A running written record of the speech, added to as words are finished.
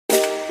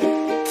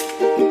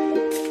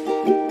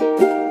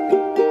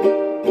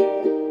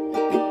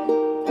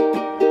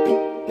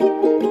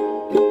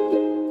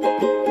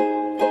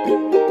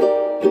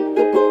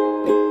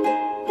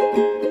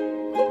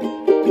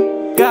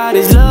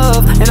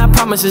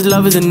promise his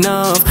love is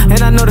enough.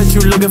 And I know that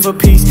you're looking for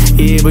peace,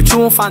 yeah, but you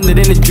won't find it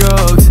in the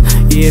drugs.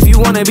 Yeah, if you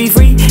wanna be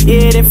free,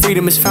 yeah, then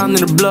freedom is found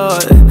in the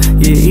blood.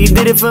 Yeah, he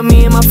did it for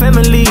me and my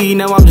family,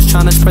 now I'm just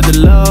trying to spread the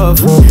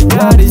love.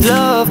 God is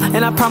love,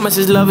 and I promise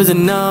his love is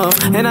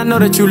enough. And I know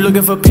that you're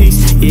looking for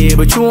peace, yeah,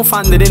 but you won't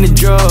find it in the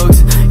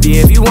drugs.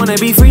 Yeah, if you wanna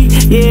be free,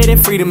 yeah, then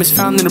freedom is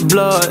found in the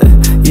blood.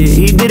 Yeah,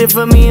 he did it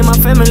for me and my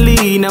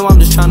family, now I'm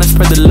just trying to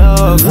spread the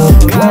love.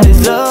 God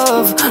is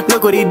love,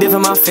 look what he did for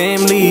my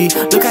family.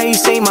 Look how he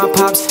saved my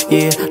pops,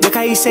 yeah, look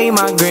how he saved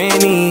my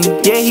granny.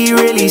 Yeah, he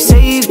really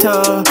saved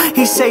her,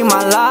 he saved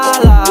my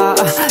Lala.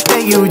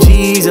 Thank you,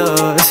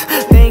 Jesus,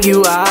 thank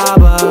you,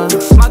 Abba.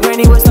 My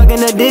granny was stuck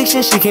in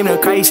addiction, she came to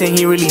Christ and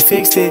he really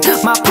fixed it.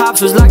 My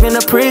pops was locked in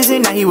a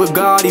prison, now he with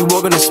God, he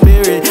walking the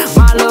spirit.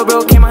 My little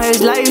bro came out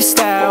his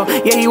lifestyle,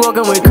 yeah, he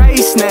walking with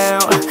Christ now.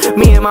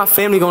 Me and my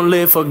family gon'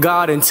 live for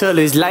God until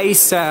his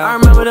lights out. I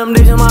remember them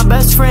days with my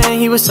best friend,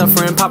 he was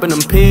suffering, popping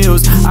them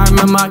pills. I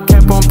remember I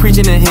kept on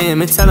preaching to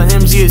him and telling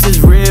him Jesus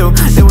is real.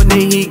 Then one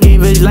day he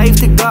gave his life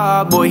to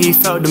God, boy, he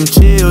felt them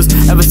chills.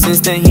 Ever since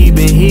then he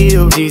been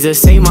healed,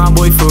 Jesus saved my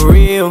boy for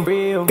real.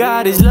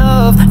 God is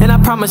love, and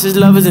I promise his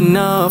love is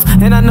enough.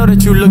 And I know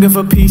that you're looking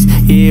for peace,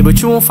 yeah,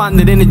 but you won't find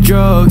it in the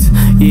drugs.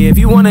 Yeah, if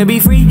you wanna be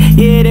free,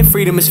 yeah, then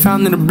freedom is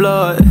found in the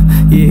blood.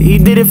 Yeah, he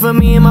did it for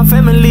me and my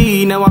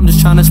family, now I'm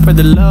just trying to spread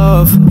the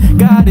love.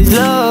 God is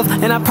love,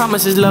 and I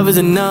promise his love is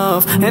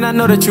enough. And I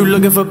know that you're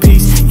looking for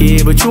peace,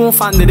 yeah, but you won't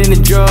find it in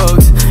the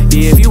drugs.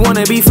 Yeah, if you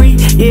wanna be free,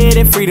 yeah,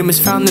 then freedom is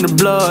found in the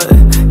blood.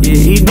 Yeah,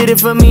 he did it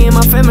for me and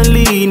my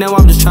family, now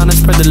I'm just trying to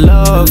spread the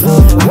love.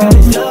 I got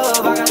his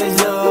love, I got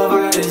his love,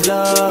 I got his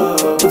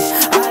love.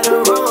 I had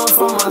to run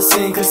from my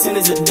sin, cause sin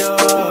is a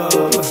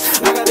dove.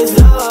 I got his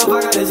love,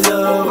 I got his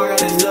love, I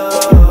got his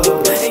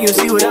love. And you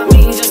see what I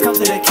mean, just come to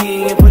the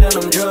king and put on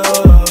them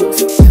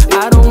drugs.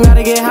 I don't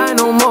gotta get high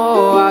no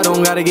more, I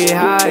don't gotta get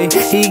high.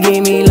 He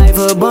gave me life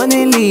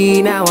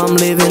abundantly, now I'm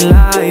living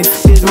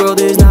life. This world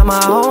is not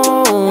my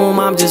home,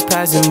 I'm just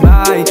passing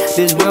by.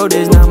 This world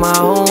is not my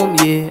home,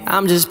 yeah,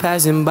 I'm just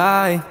passing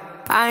by.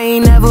 I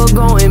ain't never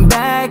going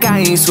back, I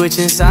ain't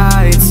switching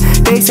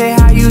sides. They say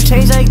how you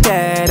change like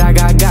that, I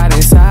got God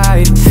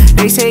inside.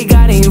 They say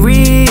God ain't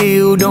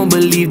real, don't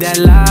believe that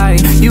lie.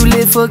 You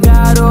live for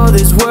God or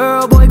this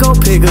world, boy, go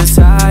pick a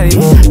side.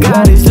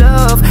 God is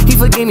love, he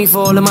forgave me for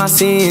all of my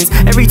sins.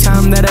 Every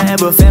time that I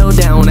ever fell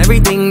down,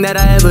 everything that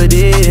I ever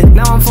did.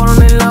 Now I'm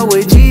falling in love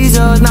with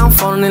Jesus, now I'm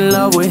falling in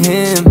love with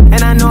him.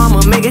 And I know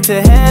I'ma make it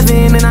to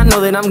heaven, and I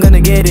know that I'm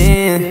gonna get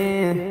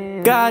in.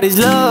 God is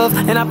love,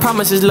 and I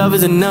promise his love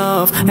is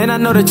enough. And I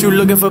know that you're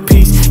looking for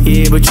peace,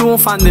 yeah, but you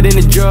won't find it in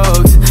the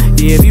drugs.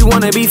 Yeah, if you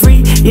wanna be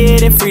free, yeah,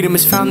 then freedom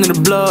is found in the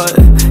blood.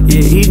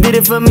 Yeah, he did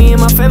it for me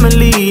and my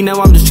family,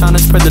 now I'm just trying to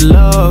spread the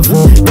love.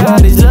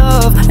 God is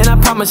love, and I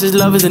promise his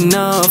love is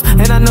enough.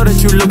 And I know that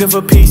you're looking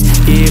for peace,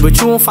 yeah, but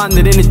you won't find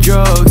it in the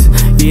drugs.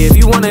 Yeah, if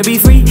you wanna be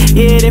free,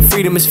 yeah, then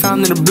freedom is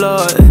found in the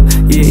blood.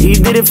 Yeah, he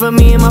did it for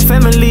me and my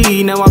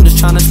family, now I'm just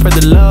trying to spread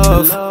the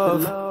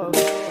love.